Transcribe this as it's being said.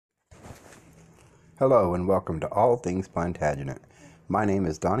Hello and welcome to All Things Plantagenet. My name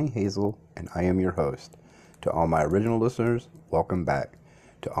is Donnie Hazel and I am your host. To all my original listeners, welcome back.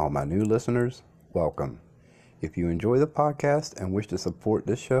 To all my new listeners, welcome. If you enjoy the podcast and wish to support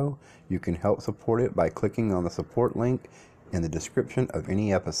this show, you can help support it by clicking on the support link in the description of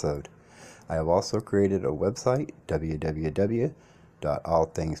any episode. I have also created a website,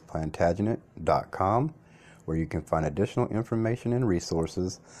 www.allthingsplantagenet.com, where you can find additional information and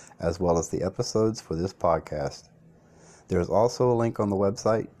resources, as well as the episodes for this podcast. There is also a link on the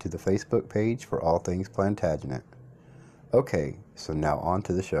website to the Facebook page for All Things Plantagenet. Okay, so now on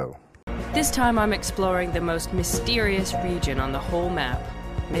to the show. This time I'm exploring the most mysterious region on the whole map,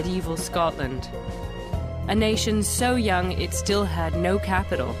 medieval Scotland. A nation so young it still had no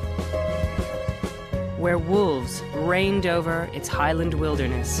capital, where wolves reigned over its highland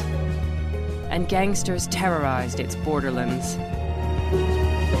wilderness, and gangsters terrorized its borderlands.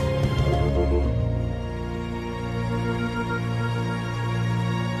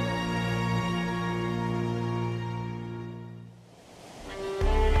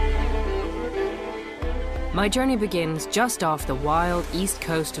 My journey begins just off the wild east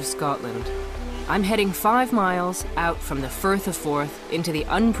coast of Scotland. I'm heading 5 miles out from the Firth of Forth into the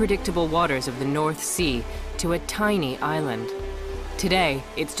unpredictable waters of the North Sea to a tiny island. Today,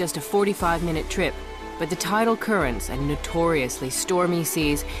 it's just a 45-minute trip, but the tidal currents and notoriously stormy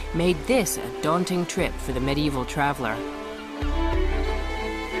seas made this a daunting trip for the medieval traveler.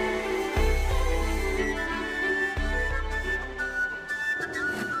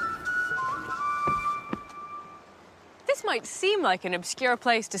 This might seem like an obscure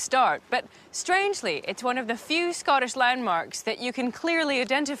place to start, but strangely, it's one of the few Scottish landmarks that you can clearly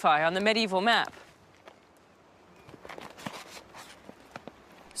identify on the medieval map.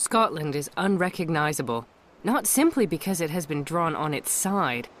 Scotland is unrecognizable, not simply because it has been drawn on its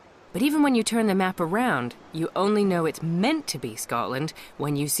side, but even when you turn the map around, you only know it's meant to be Scotland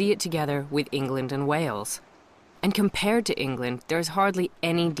when you see it together with England and Wales. And compared to England, there's hardly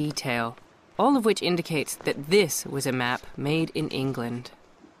any detail, all of which indicates that this was a map made in England.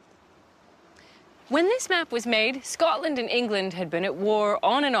 When this map was made, Scotland and England had been at war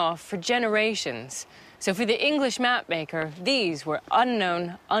on and off for generations. So for the English mapmaker, these were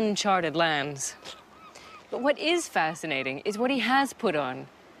unknown, uncharted lands. But what is fascinating is what he has put on.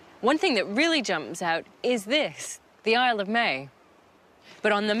 One thing that really jumps out is this, the Isle of May.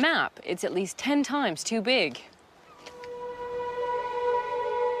 But on the map, it's at least 10 times too big.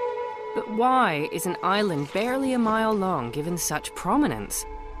 But why is an island barely a mile long given such prominence?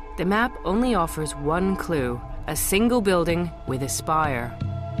 The map only offers one clue, a single building with a spire.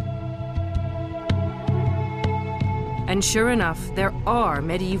 And sure enough, there are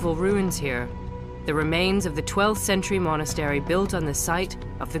medieval ruins here. The remains of the 12th century monastery built on the site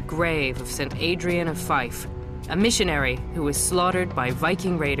of the grave of St. Adrian of Fife, a missionary who was slaughtered by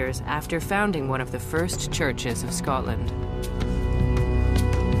Viking raiders after founding one of the first churches of Scotland.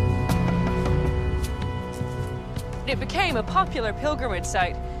 It became a popular pilgrimage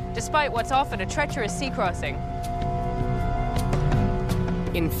site, despite what's often a treacherous sea crossing.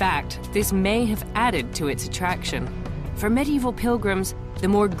 In fact, this may have added to its attraction. For medieval pilgrims, the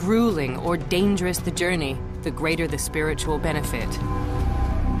more grueling or dangerous the journey, the greater the spiritual benefit.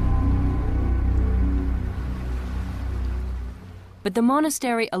 But the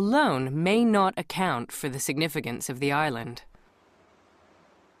monastery alone may not account for the significance of the island.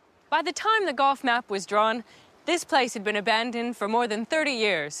 By the time the Gough map was drawn, this place had been abandoned for more than 30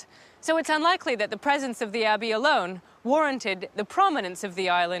 years, so it's unlikely that the presence of the abbey alone warranted the prominence of the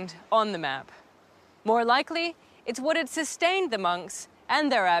island on the map. More likely, it's what had sustained the monks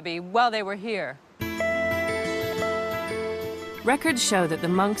and their abbey while they were here. Records show that the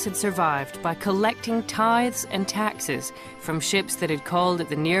monks had survived by collecting tithes and taxes from ships that had called at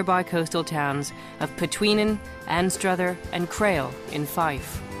the nearby coastal towns of Petweenan, Anstruther, and Crail in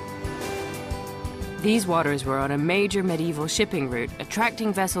Fife. These waters were on a major medieval shipping route,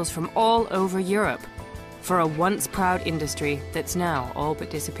 attracting vessels from all over Europe for a once proud industry that's now all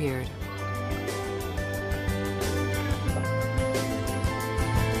but disappeared.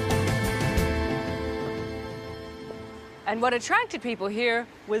 And what attracted people here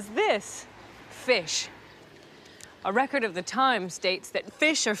was this, fish. A record of the time states that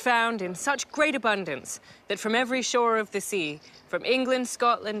fish are found in such great abundance that from every shore of the sea, from England,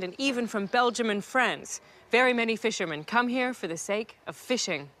 Scotland, and even from Belgium and France, very many fishermen come here for the sake of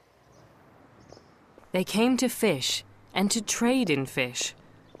fishing. They came to fish and to trade in fish.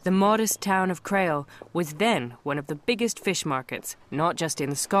 The modest town of Crail was then one of the biggest fish markets, not just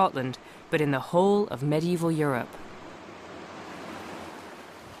in Scotland, but in the whole of medieval Europe.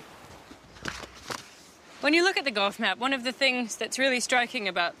 When you look at the Gulf map, one of the things that's really striking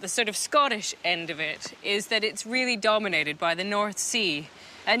about the sort of Scottish end of it is that it's really dominated by the North Sea.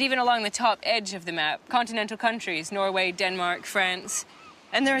 And even along the top edge of the map, continental countries, Norway, Denmark, France.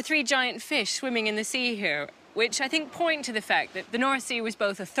 And there are 3 giant fish swimming in the sea here, which I think point to the fact that the North Sea was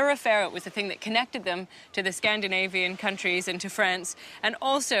both a thoroughfare, it was the thing that connected them to the Scandinavian countries and to France, and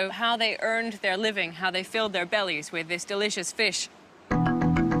also how they earned their living, how they filled their bellies with this delicious fish.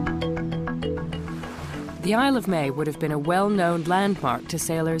 The Isle of May would have been a well-known landmark to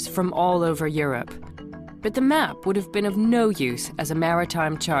sailors from all over Europe. But the map would have been of no use as a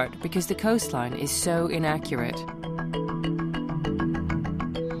maritime chart because the coastline is so inaccurate.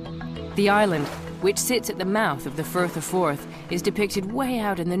 The island, which sits at the mouth of the Firth of Forth, is depicted way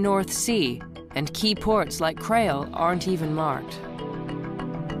out in the North Sea, and key ports like Crail aren't even marked.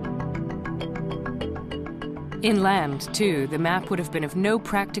 Inland, too, the map would have been of no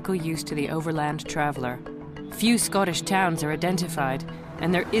practical use to the overland traveller. Few Scottish towns are identified,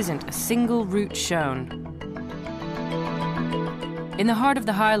 and there isn't a single route shown. In the heart of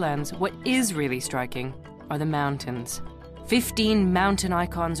the Highlands, what is really striking are the mountains. 15 mountain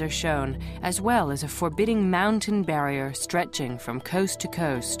icons are shown, as well as a forbidding mountain barrier stretching from coast to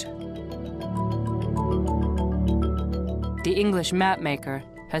coast. The English mapmaker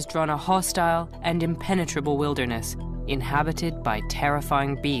has drawn a hostile and impenetrable wilderness, inhabited by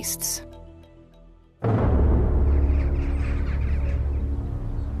terrifying beasts.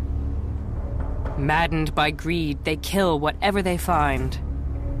 Maddened by greed, they kill whatever they find.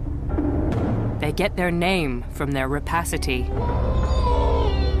 They get their name from their rapacity.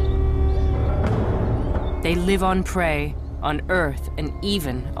 They live on prey, on earth, and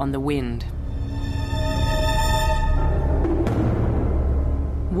even on the wind.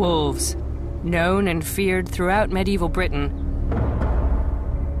 Wolves, known and feared throughout medieval Britain.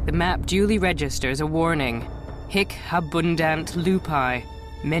 The map duly registers a warning. Hic abundant lupi.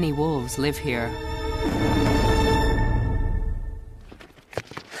 Many wolves live here.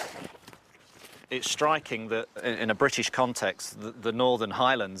 It's striking that in a British context, the Northern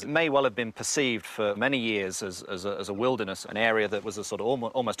Highlands may well have been perceived for many years as a wilderness, an area that was a sort of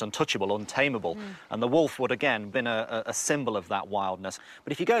almost untouchable, untamable. And the wolf would, again, been a symbol of that wildness.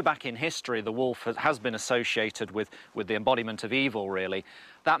 But if you go back in history, the wolf has been associated with the embodiment of evil, really.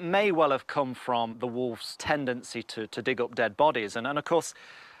 That may well have come from the wolf's tendency to dig up dead bodies. And of course,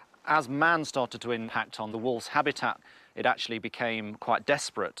 as man started to impact on the wolf's habitat, it actually became quite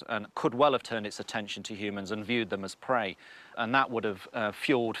desperate and could well have turned its attention to humans and viewed them as prey. And that would have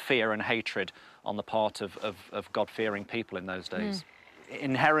fueled fear and hatred on the part of God-fearing people in those days.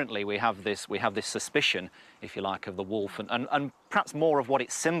 Inherently, we have this suspicion, if you like, of the wolf and perhaps more of what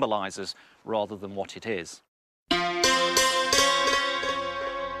it symbolises rather than what it is.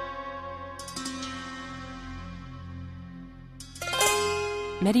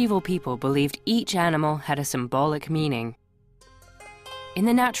 Medieval people believed each animal had a symbolic meaning. In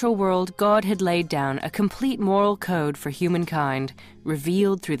the natural world, God had laid down a complete moral code for humankind,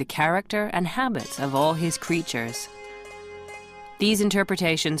 revealed through the character and habits of all his creatures. These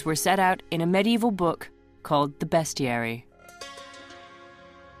interpretations were set out in a medieval book called the Bestiary.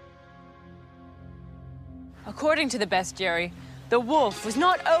 According to the Bestiary, the wolf was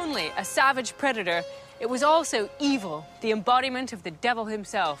not only a savage predator, it was also evil, the embodiment of the devil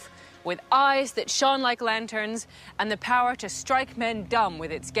himself, with eyes that shone like lanterns and the power to strike men dumb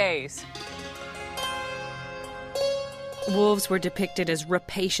with its gaze. Wolves were depicted as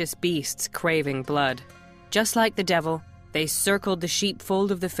rapacious beasts craving blood. Just like the devil, they circled the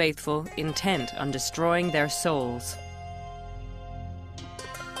sheepfold of the faithful, intent on destroying their souls.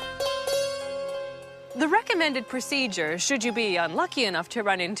 The recommended procedure, should you be unlucky enough to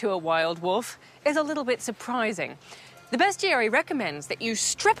run into a wild wolf, is a little bit surprising. The Bestiary recommends that you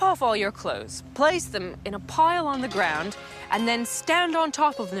strip off all your clothes, place them in a pile on the ground, and then stand on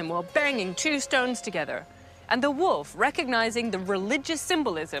top of them while banging 2 stones together. And the wolf, recognizing the religious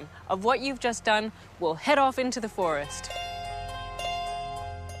symbolism of what you've just done, will head off into the forest.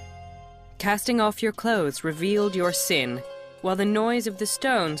 Casting off your clothes revealed your sin, while the noise of the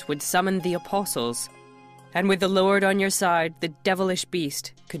stones would summon the apostles. And with the Lord on your side, the devilish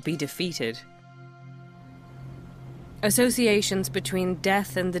beast could be defeated. Associations between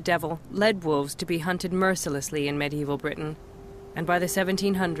death and the devil led wolves to be hunted mercilessly in medieval Britain, and by the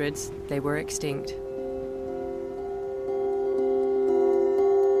 1700s, they were extinct.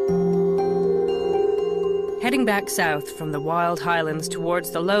 Heading back south from the wild highlands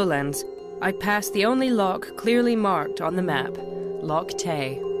towards the lowlands, I passed the only loch clearly marked on the map, Loch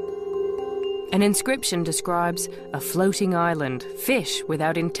Tay. An inscription describes a floating island, fish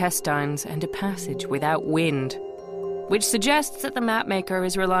without intestines, and a passage without wind, which suggests that the mapmaker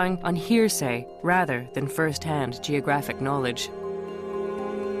is relying on hearsay rather than first-hand geographic knowledge.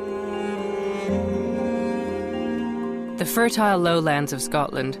 The fertile lowlands of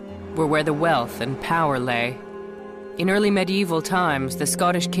Scotland were where the wealth and power lay. In early medieval times, the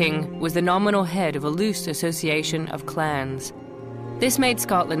Scottish king was the nominal head of a loose association of clans. This made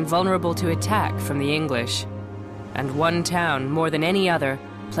Scotland vulnerable to attack from the English, and one town, more than any other,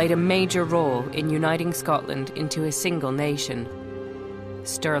 played a major role in uniting Scotland into a single nation: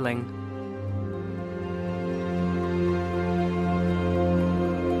 Stirling.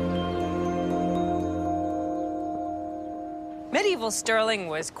 Medieval Stirling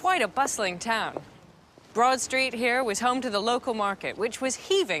was quite a bustling town. Broad Street here was home to the local market, which was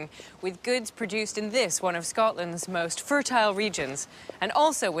heaving with goods produced in this, one of Scotland's most fertile regions, and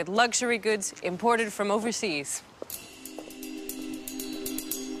also with luxury goods imported from overseas.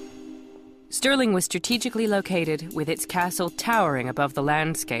 Stirling was strategically located, with its castle towering above the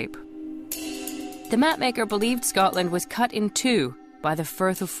landscape. The mapmaker believed Scotland was cut in two by the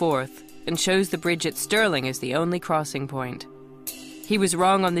Firth of Forth, and chose the bridge at Stirling as the only crossing point. He was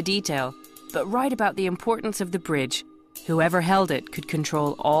wrong on the detail, but right about the importance of the bridge. Whoever held it could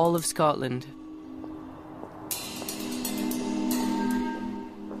control all of Scotland.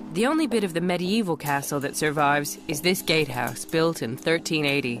 The only bit of the medieval castle that survives is this gatehouse, built in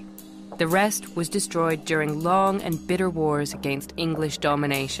 1380. The rest was destroyed during long and bitter wars against English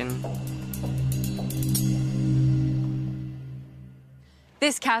domination.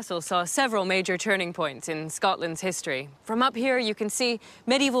 This castle saw several major turning points in Scotland's history. From up here, you can see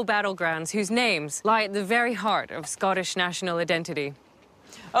medieval battlegrounds whose names lie at the very heart of Scottish national identity.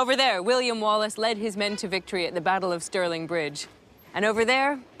 Over there, William Wallace led his men to victory at the Battle of Stirling Bridge. And over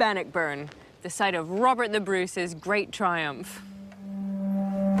there, Bannockburn, the site of Robert the Bruce's great triumph.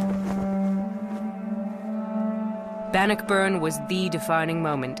 Bannockburn was the defining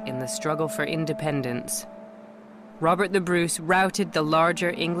moment in the struggle for independence. Robert the Bruce routed the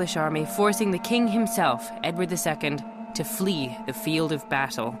larger English army, forcing the king himself, Edward II, to flee the field of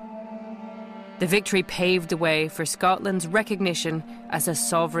battle. The victory paved the way for Scotland's recognition as a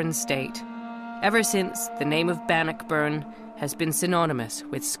sovereign state. Ever since, the name of Bannockburn has been synonymous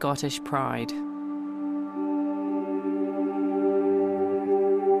with Scottish pride.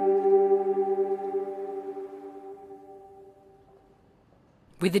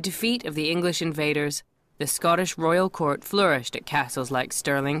 With the defeat of the English invaders, the Scottish royal court flourished at castles like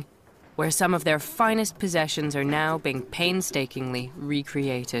Stirling, where some of their finest possessions are now being painstakingly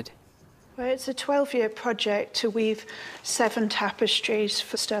recreated. Well, it's a 12-year project to weave 7 tapestries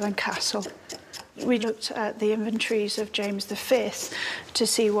for Stirling Castle. We looked at the inventories of James V to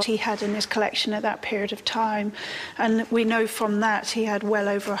see what he had in his collection at that period of time, and we know from that he had well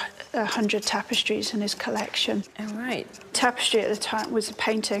over 100 tapestries in his collection. Oh, right. Tapestry at the time was a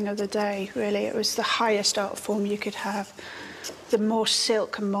painting of the day, really. It was the highest art form you could have. The more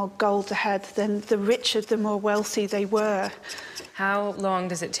silk and more gold they had, then the richer, the more wealthy they were. How long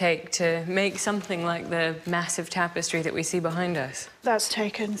does it take to make something like the massive tapestry that we see behind us? That's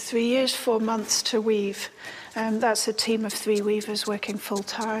taken 3 years, 4 months to weave. That's a team of 3 weavers working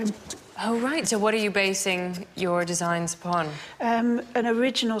full-time. Oh, right. So what are you basing your designs upon? An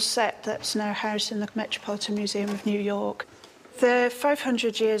original set that's now housed in the Metropolitan Museum of New York. They're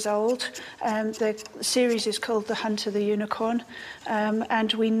 500 years old. The series is called The Hunt of the Unicorn,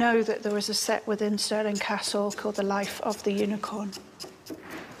 and we know that there was a set within Stirling Castle called The Life of the Unicorn.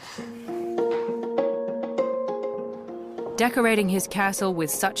 Decorating his castle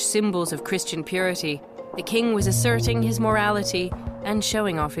with such symbols of Christian purity, the king was asserting his morality and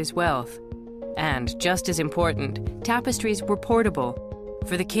showing off his wealth. And, just as important, tapestries were portable,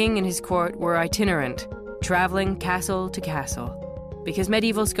 for the king and his court were itinerant, travelling castle to castle, because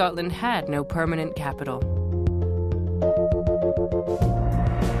medieval Scotland had no permanent capital.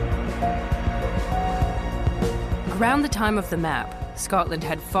 Around the time of the map, Scotland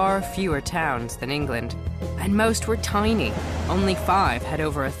had far fewer towns than England, and most were tiny. Only 5 had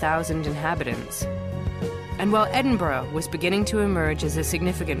over 1,000 inhabitants. And while Edinburgh was beginning to emerge as a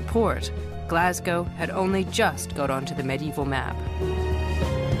significant port, Glasgow had only just got onto the medieval map.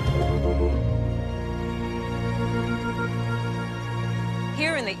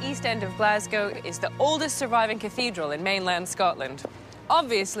 Here in the east end of Glasgow is the oldest surviving cathedral in mainland Scotland.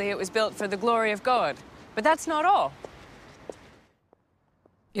 Obviously, it was built for the glory of God, but that's not all.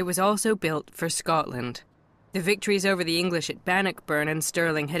 It was also built for Scotland. The victories over the English at Bannockburn and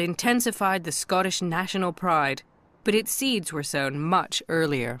Stirling had intensified the Scottish national pride, but its seeds were sown much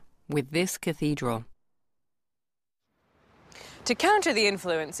earlier, with this cathedral. To counter the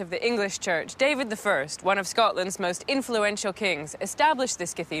influence of the English church, David I, one of Scotland's most influential kings, established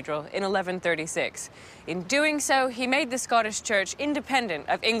this cathedral in 1136. In doing so, he made the Scottish church independent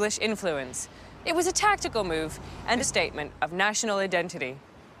of English influence. It was a tactical move and a statement of national identity.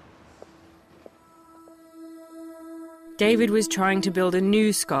 David was trying to build a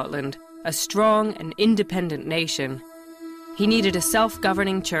new Scotland, a strong and independent nation. He needed a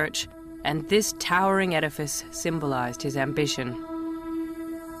self-governing church, and this towering edifice symbolized his ambition.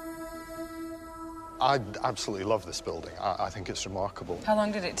 I absolutely love this building. I think it's remarkable. How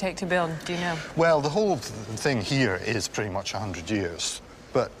long did it take to build, do you know? Well, the whole thing here is pretty much 100 years.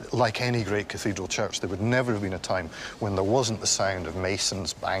 But like any great cathedral church, there would never have been a time when there wasn't the sound of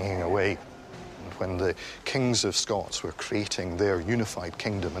masons banging away. When the kings of Scots were creating their unified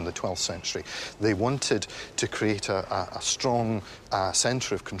kingdom in the 12th century, they wanted to create a strong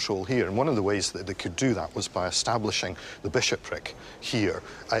centre of control here. And one of the ways that they could do that was by establishing the bishopric here.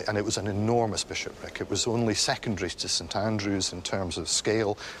 And it was an enormous bishopric. It was only secondary to St Andrews in terms of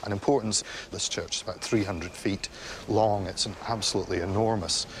scale and importance. This church is about 300 feet long. It's an absolutely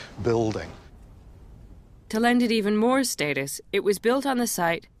enormous building. To lend it even more status, it was built on the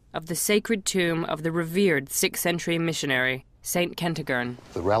site of the sacred tomb of the revered 6th century missionary, St Kentigern.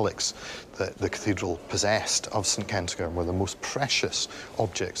 The relics that the cathedral possessed of St Kentigern were the most precious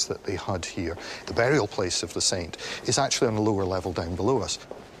objects that they had here. The burial place of the saint is actually on a lower level down below us.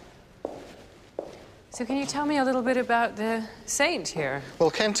 So can you tell me a little bit about the saint here? Well,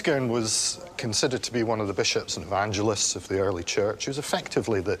 Kentigern was considered to be one of the bishops and evangelists of the early church. He was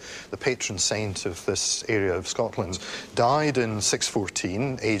effectively the patron saint of this area of Scotland. Died in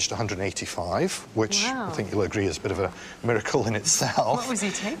 614, aged 185, which Wow. I think you'll agree is a bit of a miracle in itself. What was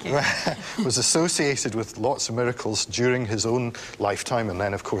he taking? Was associated with lots of miracles during his own lifetime, and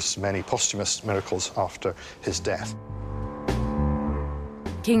then, of course, many posthumous miracles after his death.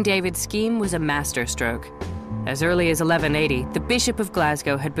 King David's scheme was a masterstroke. As early as 1180, the Bishop of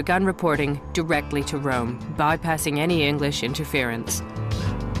Glasgow had begun reporting directly to Rome, bypassing any English interference.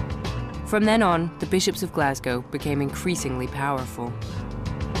 From then on, the bishops of Glasgow became increasingly powerful.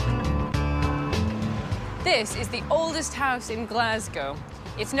 This is the oldest house in Glasgow.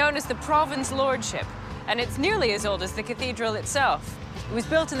 It's known as the Province Lordship, and it's nearly as old as the cathedral itself. It was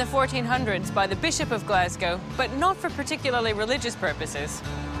built in the 1400s by the Bishop of Glasgow, but not for particularly religious purposes.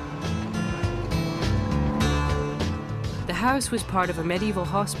 The house was part of a medieval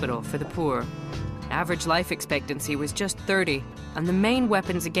hospital for the poor. Average life expectancy was just 30, and the main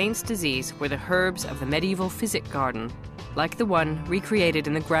weapons against disease were the herbs of the medieval physic garden, like the one recreated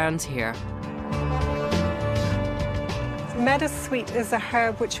in the grounds here. Meadowsweet is a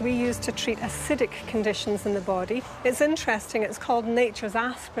herb which we use to treat acidic conditions in the body. It's interesting, it's called nature's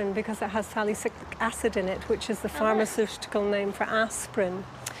aspirin because it has salicylic acid in it, which is the pharmaceutical name for aspirin.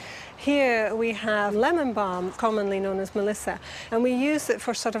 Here we have lemon balm, commonly known as Melissa, and we use it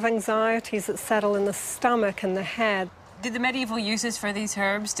for sort of anxieties that settle in the stomach and the head. Did the medieval uses for these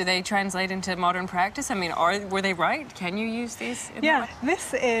herbs, do they translate into modern practice? I mean, were they right? Can you use these? Yeah,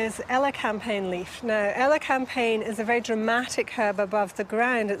 this is elecampane leaf. Now, elecampane is a very dramatic herb above the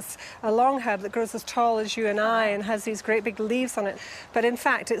ground. It's a long herb that grows as tall as you and I and has these great big leaves on it. But in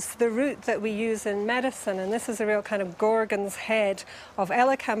fact, it's the root that we use in medicine, and this is a real kind of Gorgon's head of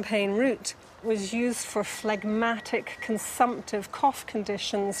elecampane root. It was used for phlegmatic, consumptive cough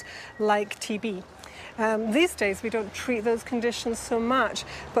conditions like TB. These days we don't treat those conditions so much,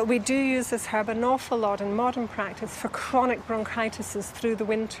 but we do use this herb an awful lot in modern practice for chronic bronchitis through the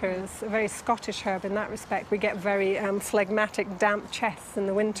winters. A very Scottish herb in that respect. We get very phlegmatic, damp chests in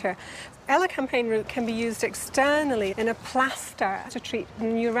the winter. Elecampane root can be used externally in a plaster to treat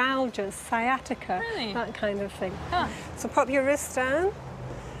neuralgias, sciatica, that kind of thing. Huh. So pop your wrist down,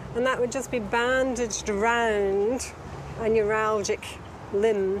 and that would just be bandaged around a neuralgic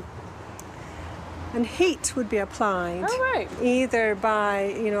limb. And heat would be applied, either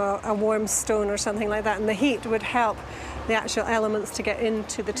by, a warm stone or something like that, and the heat would help the actual elements to get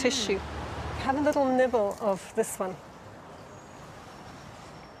into the tissue. Have a little nibble of this one.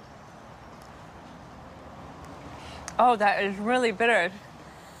 Oh, that is really bitter.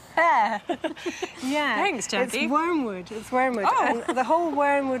 Yeah. Thanks, Jackie. It's wormwood. It's wormwood. Oh. And the whole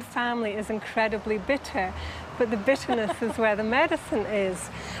wormwood family is incredibly bitter, but the bitterness is where the medicine is.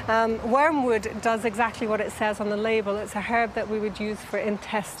 Wormwood does exactly what it says on the label. It's a herb that we would use for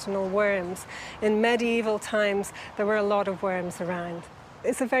intestinal worms. In medieval times, there were a lot of worms around.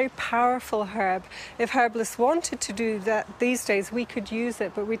 It's a very powerful herb. If herbalists wanted to do that these days, we could use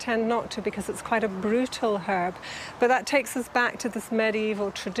it, but we tend not to because it's quite a brutal herb. But that takes us back to this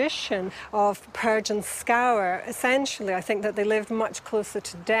medieval tradition of purge and scour. Essentially, I think that they lived much closer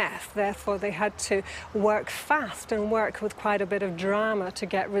to death, therefore they had to work fast and work with quite a bit of drama to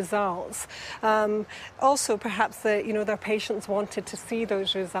get results. Also, perhaps their patients wanted to see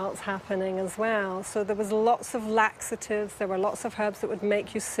those results happening as well. So there was lots of laxatives, there were lots of herbs that would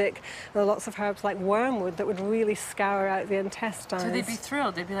make you sick, there were lots of herbs like wormwood that would really scour out the intestines. So they'd be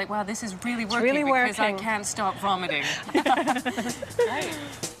thrilled. They'd be like, wow, this is really working, really because working. I can't stop vomiting. Right.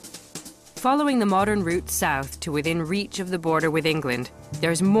 Following the modern route south to within reach of the border with England,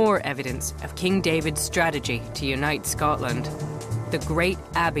 there's more evidence of King David's strategy to unite Scotland. The great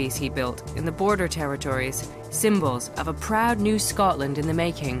abbeys he built in the border territories, symbols of a proud new Scotland in the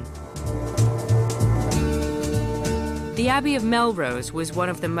making. The Abbey of Melrose was one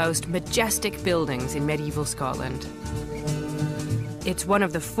of the most majestic buildings in medieval Scotland. It's one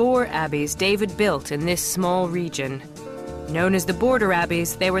of the 4 abbeys David built in this small region. Known as the border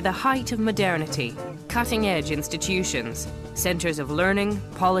abbeys, they were the height of modernity, cutting-edge institutions, centres of learning,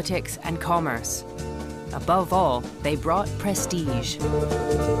 politics and commerce. Above all, they brought prestige.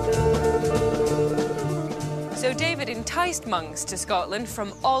 So David enticed monks to Scotland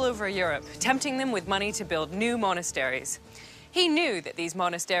from all over Europe, tempting them with money to build new monasteries. He knew that these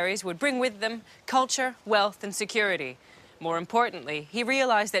monasteries would bring with them culture, wealth and security. More importantly, he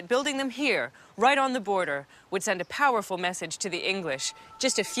realized that building them here, right on the border, would send a powerful message to the English,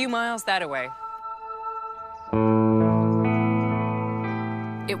 just a few miles that way.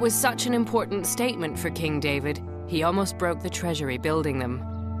 It was such an important statement for King David, he almost broke the treasury building them.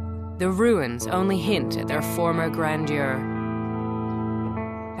 The ruins only hint at their former grandeur.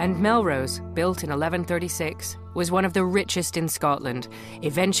 And Melrose, built in 1136, was one of the richest in Scotland,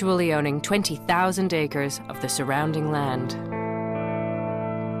 eventually owning 20,000 acres of the surrounding land.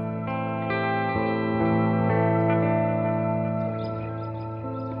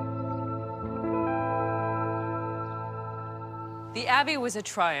 The abbey was a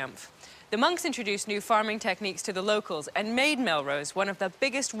triumph. The monks introduced new farming techniques to the locals and made Melrose one of the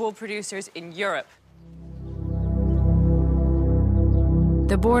biggest wool producers in Europe.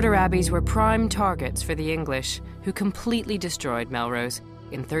 The border abbeys were prime targets for the English, who completely destroyed Melrose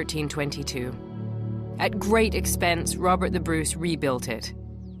in 1322. At great expense, Robert the Bruce rebuilt it.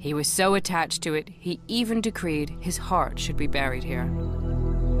 He was so attached to it, he even decreed his heart should be buried here.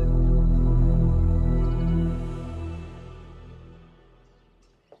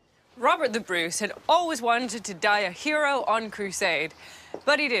 Robert the Bruce had always wanted to die a hero on crusade,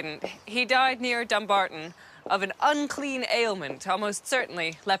 but he didn't. He died near Dumbarton of an unclean ailment, almost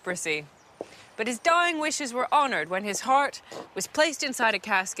certainly leprosy. But his dying wishes were honored when his heart was placed inside a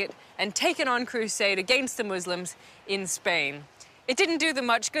casket and taken on crusade against the Muslims in Spain. It didn't do them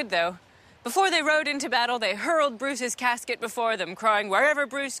much good, though. Before they rode into battle, they hurled Bruce's casket before them, crying, "Wherever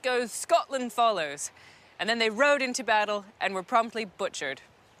Bruce goes, Scotland follows." And then they rode into battle and were promptly butchered.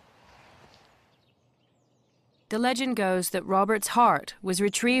 The legend goes that Robert's heart was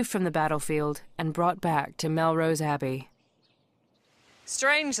retrieved from the battlefield and brought back to Melrose Abbey.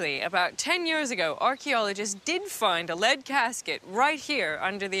 Strangely, about 10 years ago, archaeologists did find a lead casket right here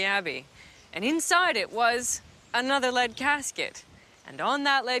under the abbey. And inside it was another lead casket. And on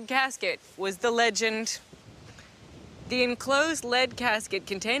that lead casket was the legend. The enclosed lead casket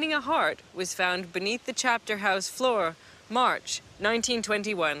containing a heart was found beneath the chapter house floor, March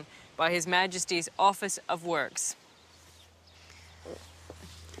 1921, by His Majesty's Office of Works.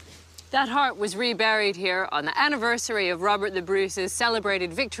 That heart was reburied here on the anniversary of Robert the Bruce's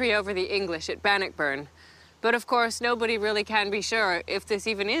celebrated victory over the English at Bannockburn. But of course, nobody really can be sure if this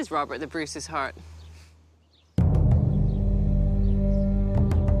even is Robert the Bruce's heart.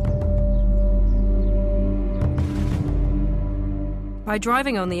 By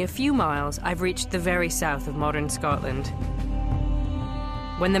driving only a few miles, I've reached the very south of modern Scotland.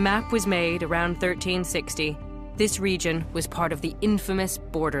 When the map was made around 1360, this region was part of the infamous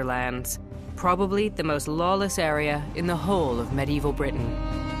Borderlands, probably the most lawless area in the whole of medieval Britain.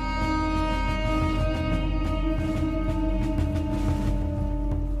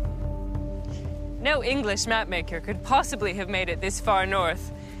 No English mapmaker could possibly have made it this far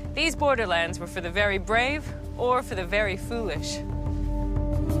north. These borderlands were for the very brave or for the very foolish.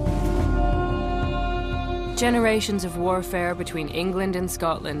 Generations of warfare between England and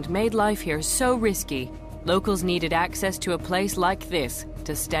Scotland made life here so risky, locals needed access to a place like this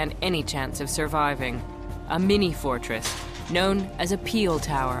to stand any chance of surviving. A mini-fortress known as a Peel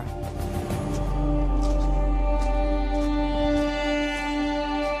Tower.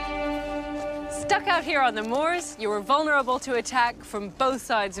 Stuck out here on the moors, you were vulnerable to attack from both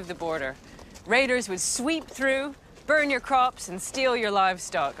sides of the border. Raiders would sweep through, burn your crops and steal your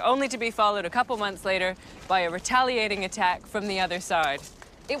livestock, only to be followed a couple months later by a retaliating attack from the other side.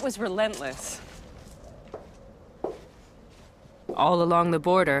 It was relentless. All along the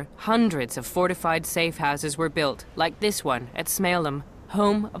border, hundreds of fortified safe houses were built, like this one at Smailham,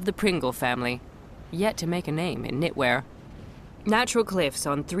 home of the Pringle family, yet to make a name in knitwear. Natural cliffs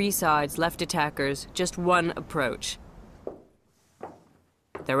on 3 sides left attackers just one approach.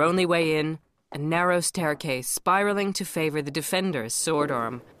 Their only way in, a narrow staircase spiraling to favor the defender's sword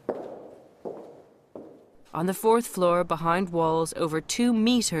arm. On the 4th floor, behind walls over 2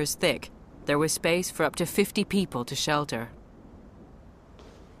 meters thick, there was space for up to 50 people to shelter.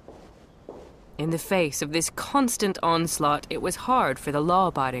 In the face of this constant onslaught, it was hard for the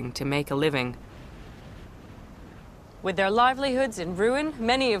law-abiding to make a living. With their livelihoods in ruin,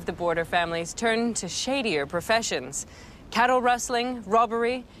 many of the border families turned to shadier professions. Cattle rustling,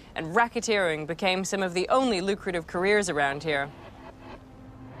 robbery, and racketeering became some of the only lucrative careers around here.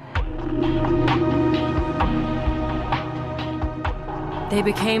 They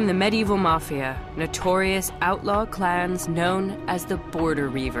became the medieval mafia, notorious outlaw clans known as the Border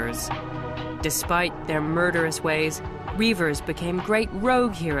Reivers. Despite their murderous ways, Reivers became great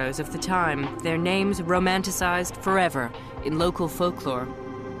rogue heroes of the time, their names romanticized forever in local folklore.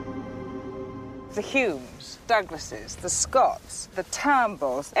 The Humes, Douglases, the Scotts, the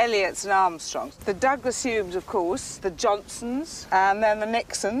Turnbulls, Elliots and Armstrongs. The Douglas Humes, of course, the Johnsons, and then the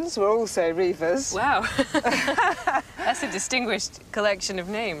Nixons were also Reivers. Wow. That's a distinguished collection of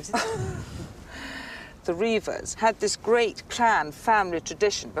names. The Reivers had this great clan family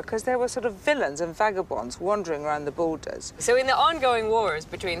tradition because they were sort of villains and vagabonds wandering around the borders. So in the ongoing wars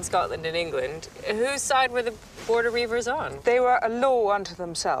between Scotland and England, whose side were the Border Reivers on? They were a law unto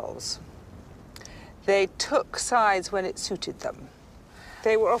themselves. They took sides when it suited them.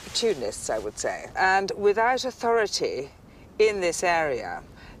 They were opportunists, I would say. And without authority in this area,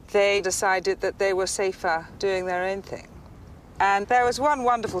 they decided that they were safer doing their own thing. And there was one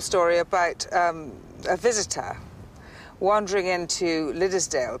wonderful story about a visitor wandering into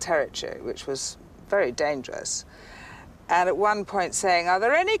Liddesdale territory, which was very dangerous, and at one point saying, "Are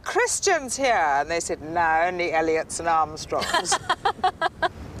there any Christians here?" And they said, "No, only Elliots and Armstrongs."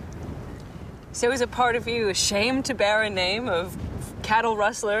 So is a part of you ashamed to bear a name of cattle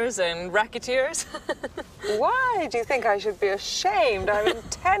rustlers and racketeers? Why do you think I should be ashamed? I'm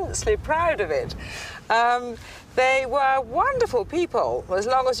intensely proud of it. They were wonderful people, as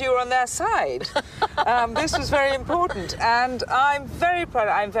long as you were on their side. This was very important, and I'm very proud.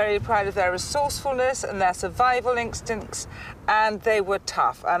 I'm very proud of their resourcefulness and their survival instincts, and they were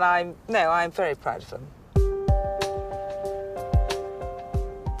tough, and I'm very proud of them.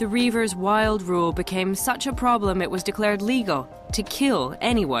 The Reivers' wild rule became such a problem it was declared legal to kill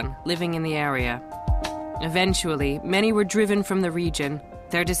anyone living in the area. Eventually, many were driven from the region,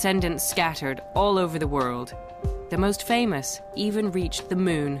 their descendants scattered all over the world. The most famous even reached the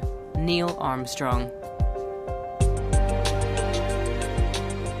moon, Neil Armstrong.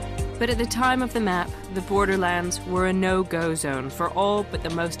 But at the time of the map, the borderlands were a no-go zone for all but the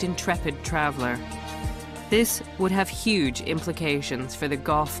most intrepid traveller. This would have huge implications for the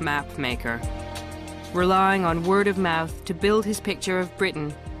Goth map maker. Relying on word of mouth to build his picture of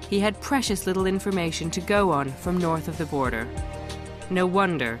Britain, he had precious little information to go on from north of the border. No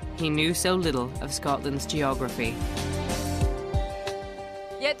wonder he knew so little of Scotland's geography.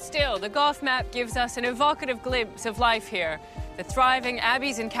 Yet still, the Goth map gives us an evocative glimpse of life here. The thriving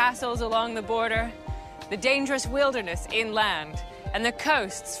abbeys and castles along the border, the dangerous wilderness inland, and the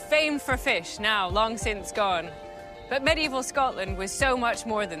coasts famed for fish, now long since gone. But medieval Scotland was so much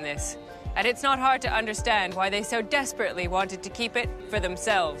more than this, and it's not hard to understand why they so desperately wanted to keep it for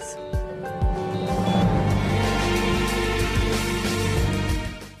themselves.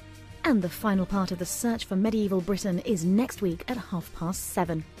 And the final part of the search for medieval Britain is next week at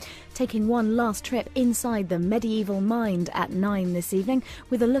 7:30. Taking one last trip inside the medieval mind at 9 this evening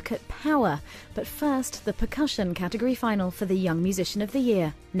with a look at power. But first, the percussion category final for the Young Musician of the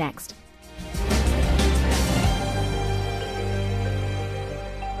Year, next.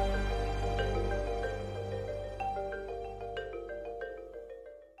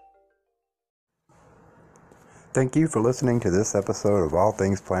 Thank you for listening to this episode of All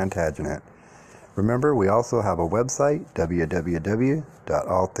Things Plantagenet. Remember, we also have a website,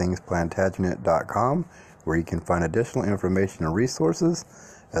 www.allthingsplantagenet.com, where you can find additional information and resources,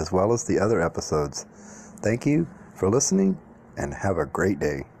 as well as the other episodes. Thank you for listening, and have a great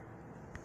day.